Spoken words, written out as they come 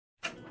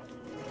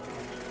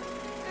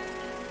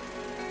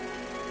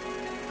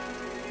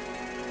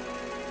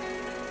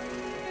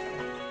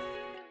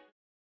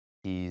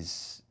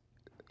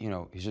you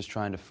know, he's just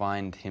trying to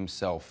find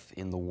himself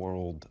in the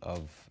world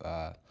of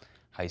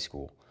high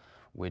school,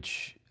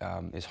 which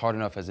is hard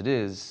enough as it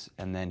is,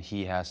 and then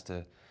he has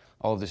to,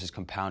 all of this is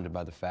compounded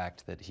by the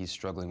fact that he's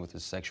struggling with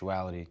his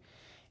sexuality,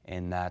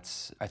 and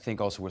that's, I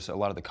think, also where a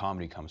lot of the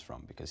comedy comes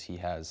from, because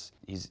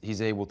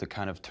he's able to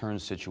kind of turn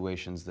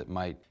situations that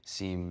might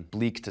seem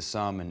bleak to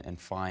some and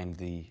find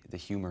the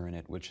humor in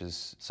it, which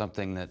is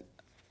something that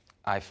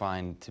I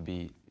find to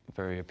be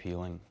very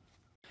appealing.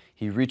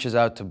 He reaches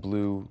out to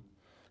Blue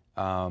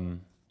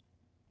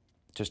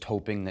just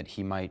hoping that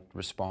he might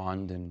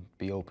respond and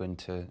be open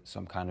to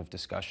some kind of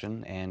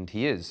discussion, and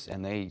he is,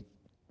 and they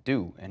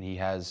do, and he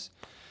has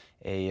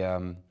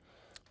a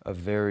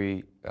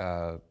very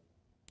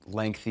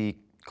lengthy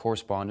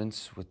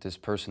correspondence with this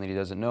person that he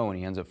doesn't know, and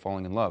he ends up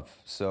falling in love.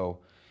 So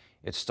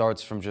it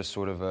starts from just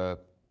sort of a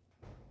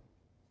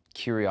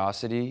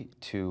curiosity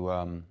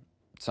to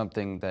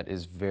something that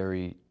is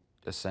very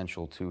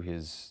essential to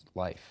his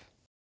life.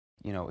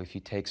 You know, if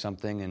you take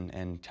something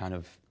and kind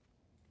of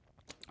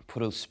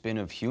put a spin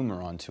of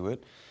humor onto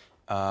it,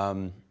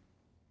 I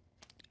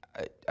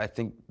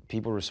think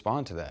people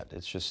respond to that.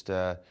 It's just,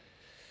 you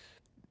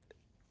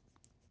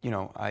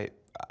know, I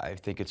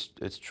think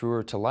it's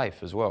truer to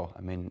life as well.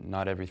 I mean,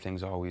 not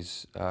everything's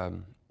always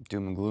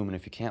doom and gloom, and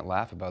if you can't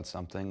laugh about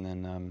something,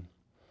 then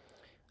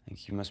I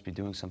think you must be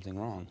doing something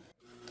wrong.